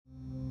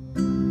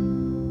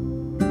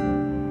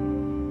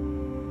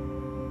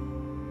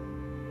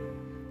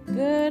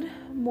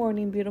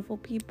morning, beautiful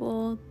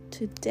people.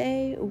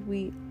 Today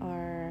we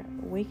are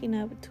waking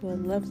up to a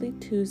lovely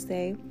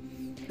Tuesday.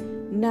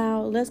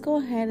 Now, let's go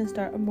ahead and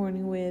start our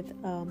morning with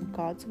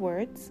God's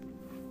words.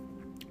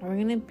 We're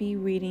going to be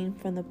reading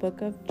from the book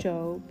of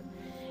Job.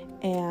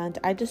 And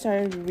I just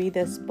started to read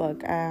this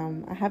book. I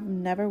have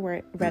never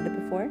read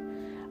it before.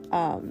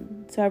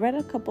 So I read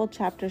a couple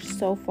chapters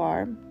so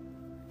far.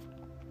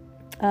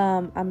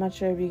 I'm not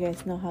sure if you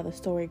guys know how the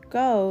story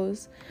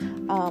goes.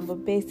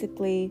 But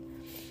basically,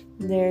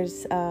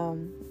 there's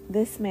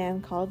this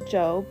man called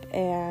Job,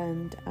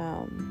 and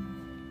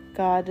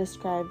God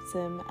describes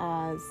him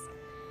as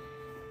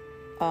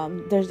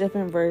there's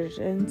different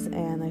versions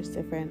and there's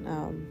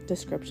different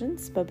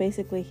descriptions, but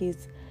basically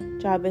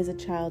Job is a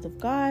child of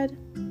God.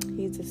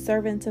 He's a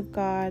servant of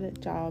God.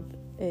 Job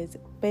is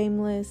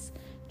blameless.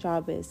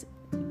 Job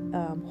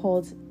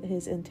holds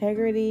his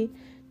integrity.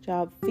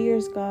 Job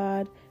fears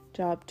God.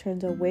 Job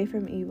turns away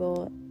from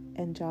evil,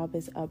 and Job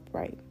is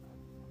upright.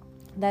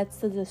 That's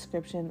the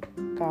description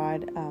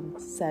God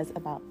says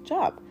about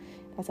Job.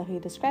 That's how he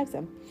describes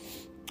him.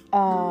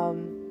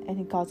 And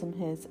he calls him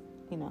his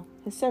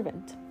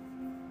servant,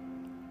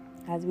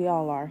 as we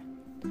all are.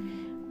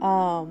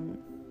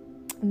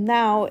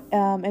 Now,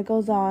 it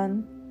goes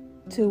on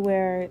to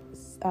where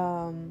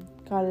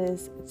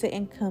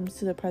Satan comes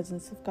to the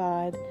presence of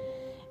God,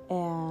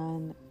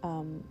 and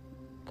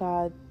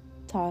God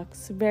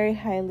talks very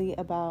highly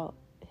about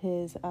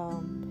his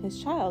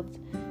child,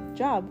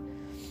 Job.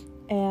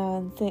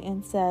 And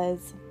Satan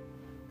says,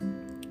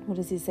 what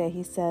does he say?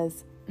 He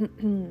says, let's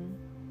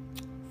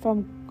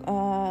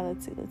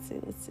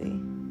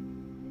see.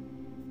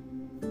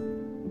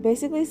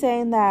 Basically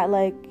saying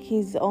that,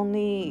 he's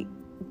only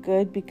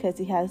good because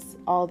he has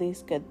all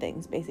these good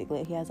things.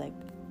 Basically, he has he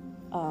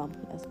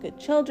has good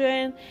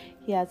children.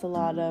 He has a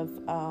lot of,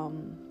 a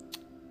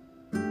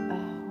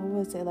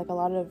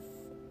lot of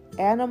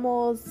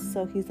animals.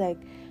 So he's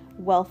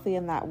wealthy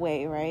in that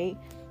way, right?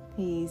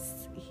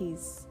 He's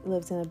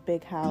lives in a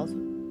big house,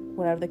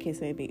 whatever the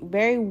case may be.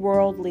 Very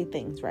worldly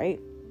things, right?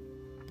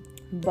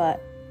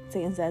 But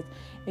Satan says,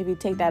 if you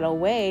take that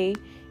away,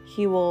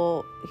 he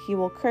will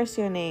curse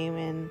your name,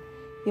 and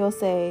he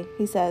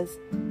says,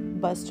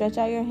 but stretch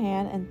out your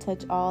hand and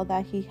touch all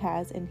that he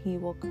has, and he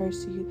will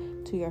curse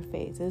you to your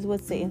face. This is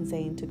what Satan's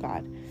saying to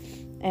God.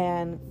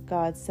 And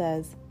God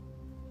says,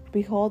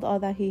 behold all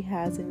that he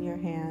has in your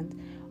hand.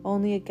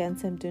 Only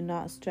against him do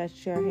not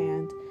stretch your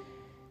hand.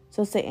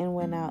 So Satan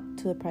went out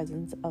from the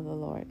presence of the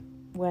Lord.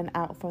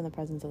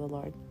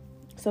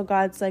 So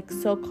God's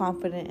so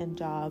confident in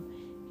Job.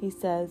 He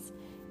says,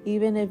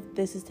 even if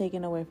this is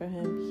taken away from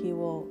him, he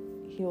will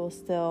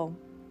still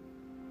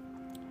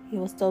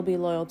be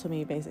loyal to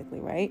me,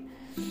 basically, right?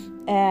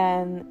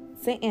 And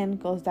Satan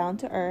goes down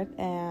to earth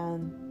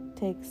and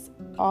takes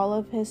all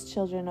of his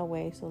children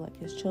away. So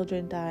his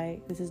children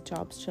die. This is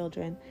Job's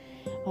children.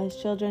 All his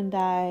children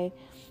die.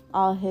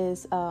 All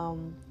his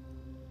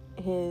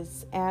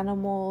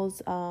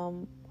animals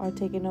are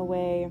taken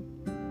away.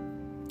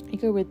 You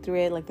could read through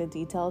it, the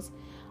details.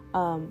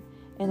 And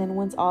then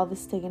once all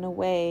this is taken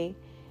away,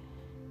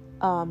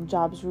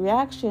 Job's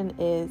reaction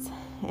is,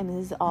 and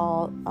this is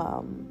all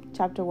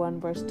chapter 1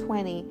 verse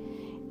 20,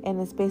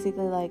 and it's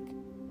basically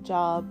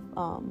Job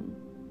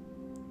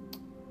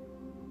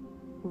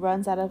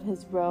runs out of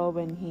his robe,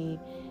 and he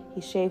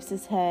shaves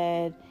his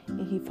head,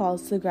 and he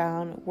falls to the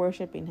ground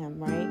worshiping him,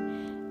 right?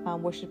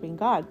 Worshiping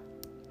God.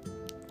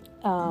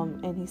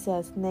 And he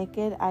says,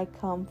 naked I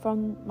come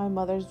from my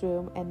mother's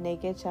womb, and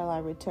naked shall I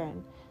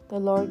return. The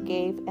Lord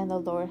gave, and the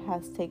Lord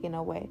has taken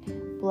away.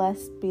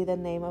 Blessed be the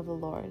name of the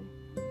Lord.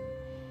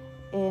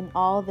 In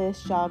all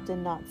this, Job did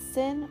not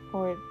sin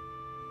or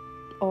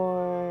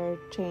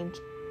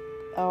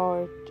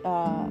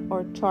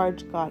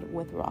charge God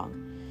with wrong.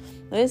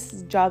 This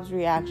is Job's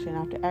reaction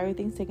after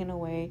everything's taken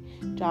away.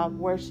 Job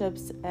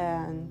worships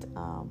and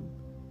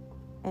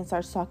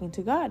starts talking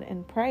to God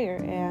in prayer,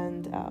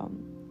 and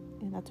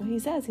that's what he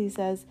says. He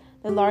says,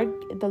 the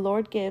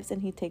Lord gives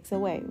and he takes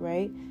away,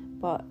 right?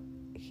 But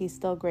he's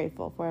still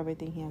grateful for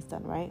everything he has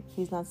done, right?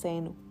 He's not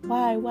saying,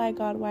 why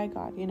God,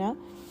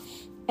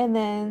 And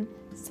then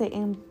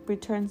Satan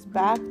returns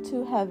back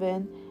to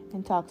heaven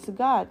and talks to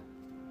God.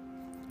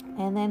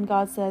 And then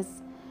God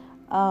says,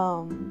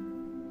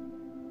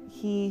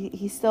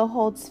 he still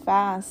holds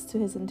fast to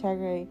his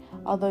integrity,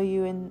 although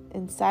you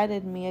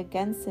incited me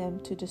against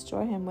him to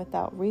destroy him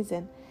without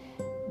reason.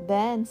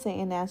 Then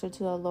Satan answered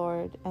to the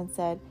Lord and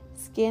said,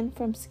 skin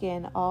from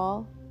skin,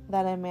 all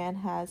that a man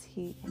has,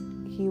 he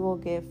will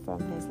give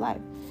from his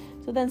life.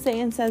 So then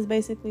Satan says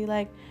basically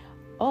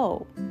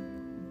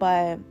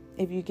but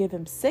if you give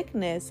him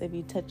sickness, if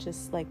you touch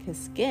his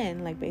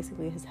skin,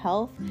 basically his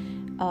health,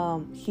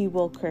 he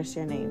will curse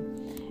your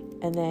name.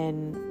 And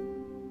then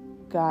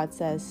God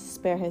says,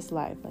 spare his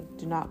life,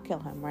 do not kill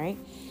him, right?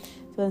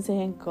 So then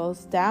Satan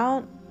goes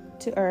down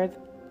to earth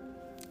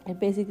and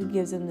basically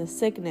gives him the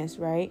sickness,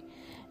 right?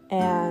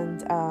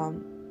 And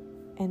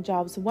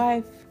Job's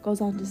wife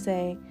goes on to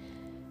say,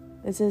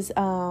 this is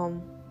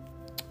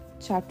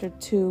chapter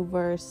 2,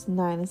 verse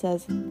 9, it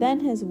says, "Then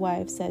his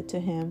wife said to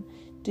him,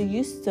 'Do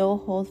you still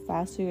hold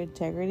fast to your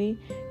integrity?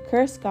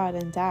 Curse God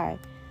and die.'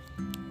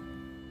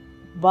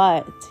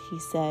 But he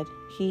said,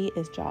 'He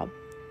is Job.'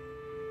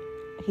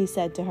 He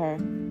said to her,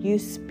 'You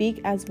speak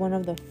as one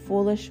of the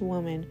foolish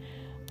women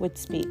would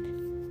speak.'"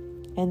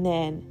 And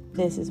then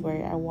this is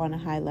where I want to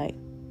highlight.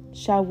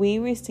 "Shall we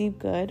receive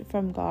good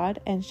from God,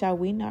 and shall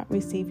we not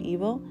receive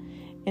evil?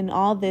 In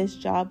all this,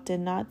 Job did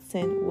not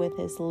sin with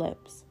his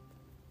lips."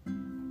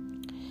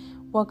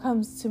 What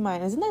comes to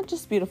mind? Isn't that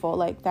just beautiful?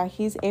 Like that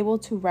he's able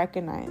to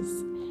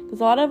recognize,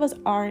 because a lot of us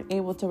aren't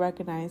able to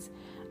recognize,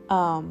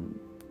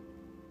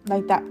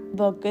 like that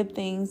the good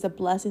things, the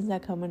blessings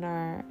that come in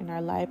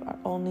our life are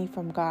only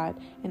from God,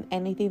 and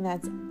anything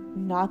that's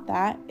not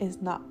that is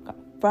not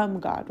from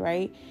God,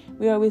 right?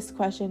 We always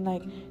question,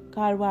 like,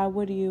 God, why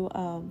would you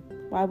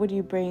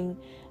bring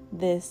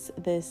this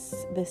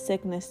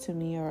sickness to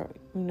me, or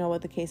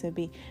what the case may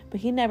be? But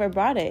he never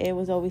brought it. It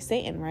was always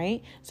Satan,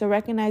 right? So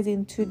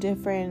recognizing two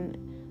different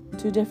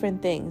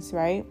things,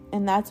 right?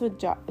 And that's what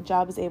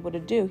Job is able to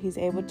do. He's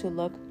able to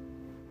look,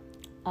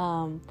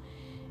 and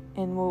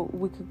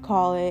we could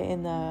call it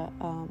in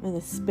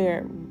the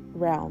spirit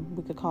realm.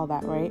 We could call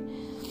that, right?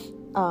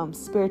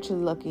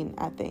 Spiritually looking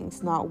at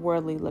things, not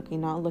worldly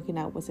looking, not looking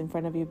at what's in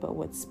front of you, but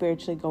what's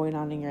spiritually going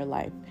on in your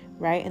life,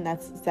 right? And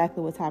that's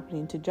exactly what's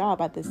happening to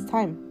Job at this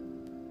time.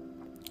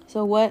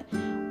 So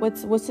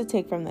what's to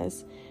take from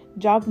this?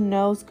 Job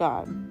knows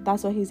God.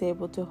 That's why he's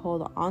able to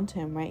hold on to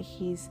him, right?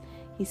 He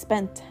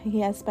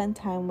has spent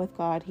time with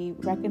God. He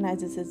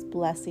recognizes his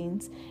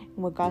blessings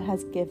and what God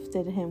has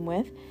gifted him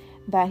with,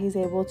 that he's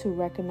able to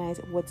recognize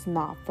what's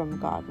not from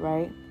God,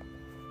 right?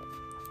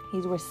 He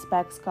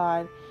respects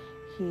God.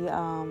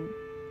 And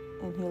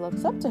he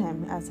looks up to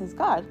him as his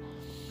God.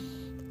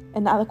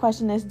 And now the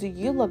question is, do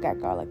you look at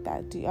God like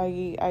that? Do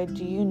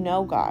you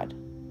know God?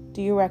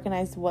 Do you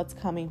recognize what's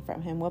coming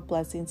from him? What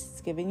blessings he's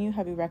giving you?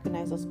 Have you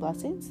recognized those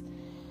blessings?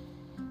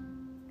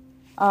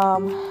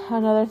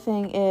 Another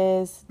thing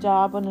is,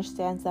 Job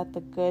understands that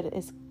the good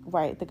is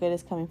right. The good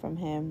is coming from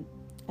him,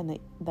 and the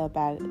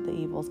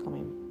evil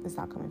is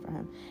not coming from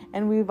him.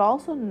 And we've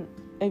also,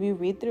 if you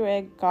read through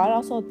it, God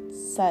also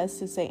says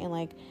to Satan,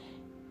 like,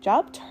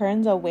 Job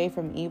turns away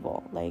from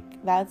evil.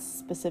 Like, that's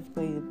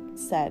specifically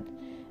said,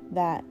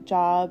 that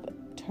Job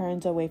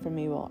turns away from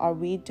evil. Are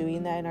we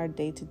doing that in our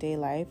day-to-day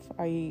life?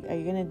 Are you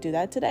going to do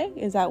that today?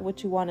 Is that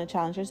what you want to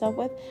challenge yourself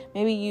with?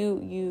 Maybe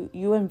you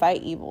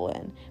invite evil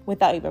in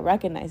without even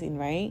recognizing,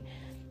 right?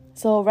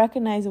 So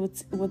recognize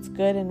what's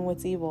good and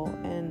what's evil,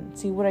 and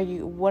see what are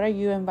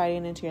you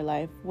inviting into your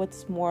life?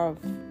 What's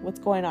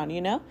going on,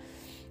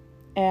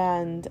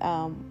 And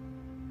are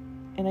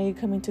you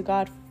coming to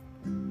God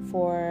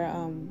for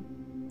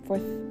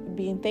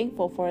being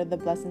thankful for the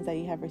blessings that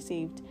you have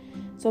received?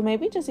 So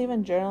maybe just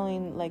even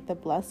journaling, like, the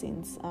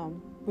blessings,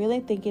 really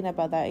thinking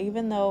about that.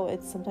 Even though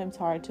it's sometimes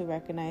hard to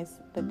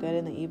recognize the good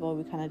and the evil,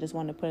 we kind of just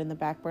want to put it in the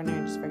back burner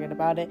and just forget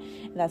about it.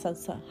 And that's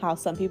how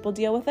some people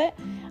deal with it.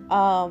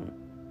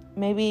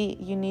 Maybe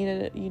you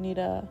need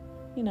to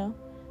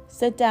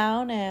sit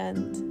down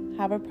and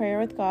have a prayer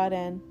with God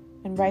and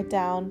write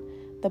down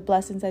the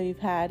blessings that you've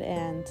had,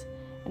 and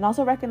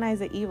also recognize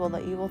the evil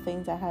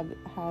things that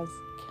has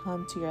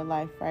come to your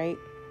life, right?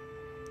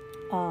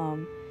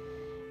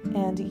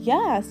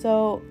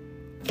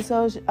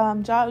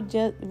 Job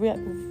just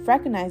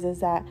recognizes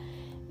that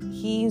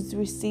he's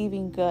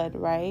receiving good,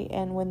 right?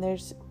 And when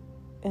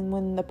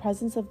the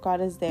presence of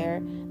God is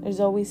there's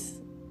always,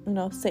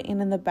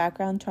 Satan in the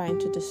background trying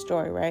to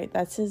destroy, right?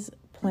 That's his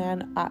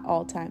plan at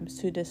all times,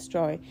 to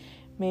destroy.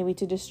 Maybe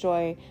to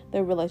destroy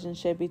the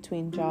relationship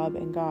between Job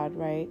and God,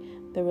 right?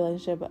 The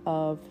relationship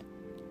of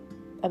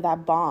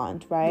that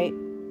bond, right?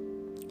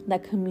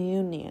 That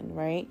communion,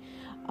 right?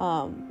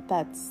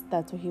 That's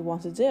what he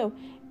wants to do.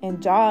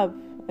 And Job,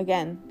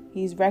 again,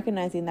 he's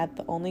recognizing that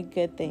the only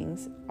good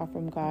things are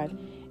from God,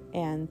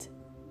 and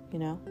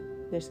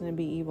there's going to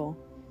be evil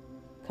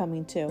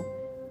coming too,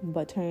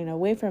 but turning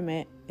away from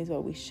it is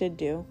what we should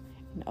do,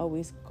 and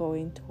always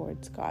going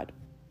towards God.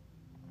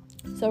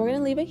 So we're going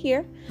to leave it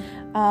here.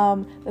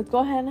 Let's go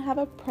ahead and have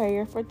a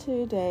prayer for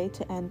today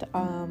to end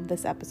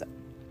this episode.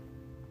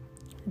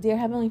 Dear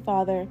Heavenly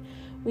Father,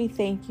 we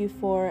thank you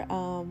for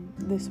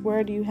this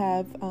word you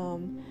have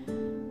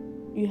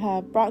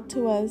brought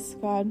to us,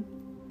 God.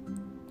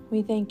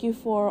 We thank you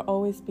for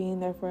always being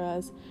there for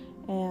us,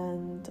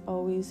 and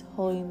always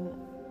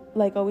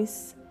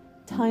always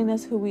telling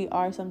us who we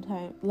are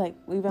sometimes, like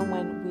even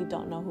when we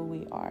don't know who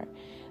we are.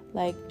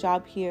 Like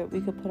Job here,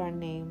 we could put our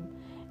name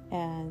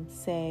and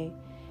say,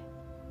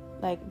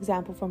 like,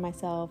 example for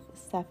myself,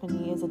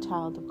 Stephanie is a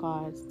child of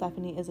God.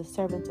 Stephanie is a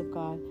servant of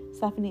God.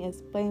 Stephanie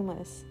is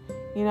blameless,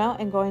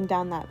 and going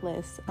down that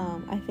list.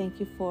 I thank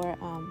you for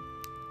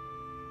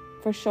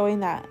showing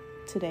that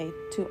today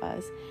to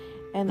us,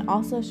 and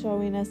also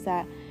showing us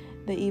that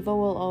the evil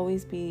will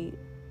always be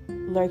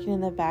lurking in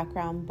the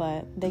background,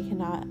 but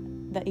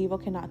the evil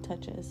cannot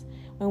touch us.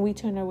 When we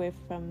turn away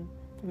from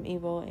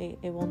evil,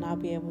 it will not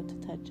be able to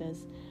touch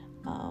us.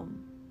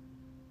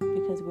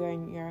 because we're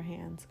in your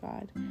hands,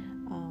 God.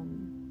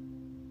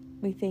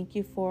 We thank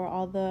you for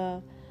all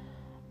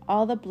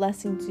the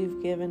blessings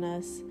you've given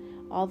us,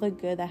 all the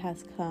good that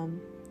has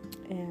come.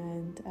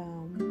 And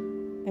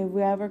if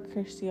we ever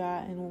cursed you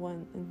out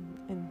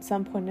in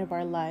some point of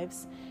our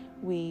lives,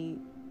 we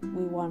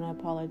want to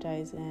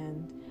apologize,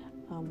 and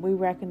we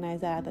recognize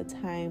that at the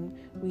time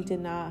we did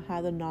not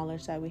have the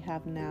knowledge that we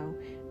have now.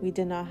 We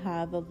did not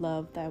have the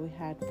love that we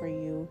had for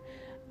you,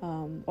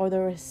 or the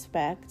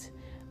respect.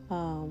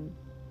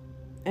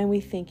 And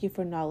we thank you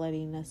for not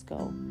letting us go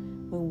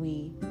when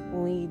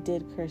we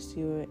did curse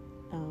you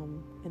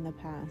in the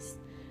past.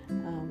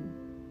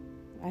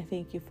 I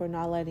thank you for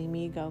not letting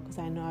me go, because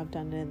I know I've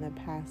done it in the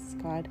past,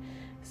 God.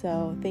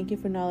 So thank you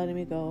for not letting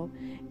me go,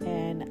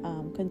 and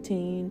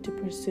continuing to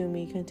pursue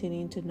me,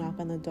 continuing to knock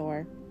on the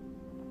door.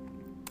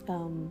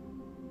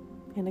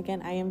 And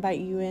again, I invite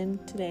you in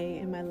today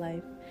in my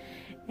life,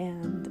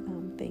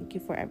 and thank you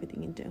for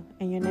everything you do.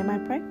 In your name I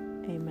pray,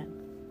 amen.